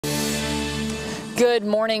Good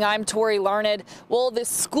morning, I'm Tori Larned. Well, the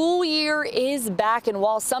school year is back, and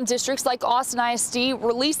while some districts like Austin ISD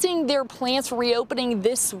releasing their plans for reopening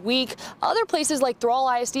this week, other places like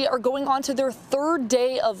Thrall ISD are going on to their third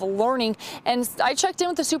day of learning. And I checked in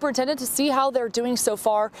with the superintendent to see how they're doing so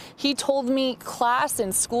far. He told me class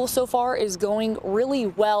and school so far is going really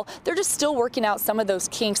well. They're just still working out some of those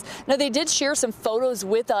kinks. Now, they did share some photos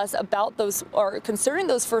with us about those, or concerning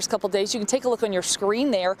those first couple days. You can take a look on your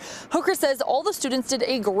screen there. Hooker says all the students did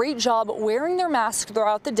a great job wearing their masks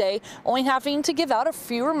throughout the day, only having to give out a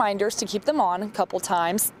few reminders to keep them on a couple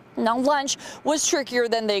times. Now, lunch was trickier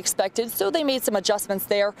than they expected, so they made some adjustments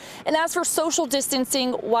there. And as for social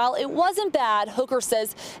distancing, while it wasn't bad, Hooker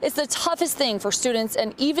says it's the toughest thing for students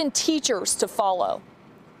and even teachers to follow.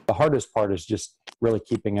 The hardest part is just really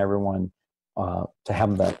keeping everyone to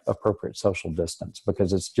have that appropriate social distance,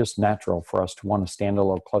 because it's just natural for us to want to stand a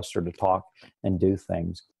little closer to talk and do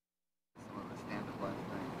things.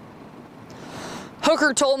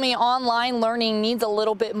 Hooker told me online learning needs a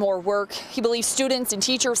little bit more work. He believes students and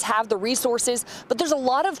teachers have the resources, but there's a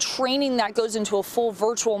lot of training that goes into a full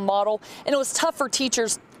virtual model, and it was tough for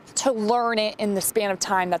teachers to learn it in the span of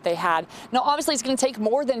time that they had. Now, obviously, it's going to take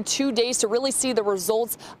more than 2 days to really see the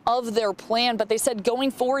results of their plan, but they said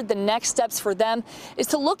going forward, the next steps for them is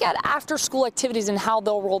to look at after-school activities and how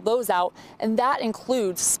they'll roll those out, and that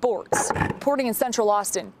includes sports. Reporting in Central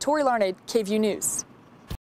Austin, Tori Larned, KVUE News.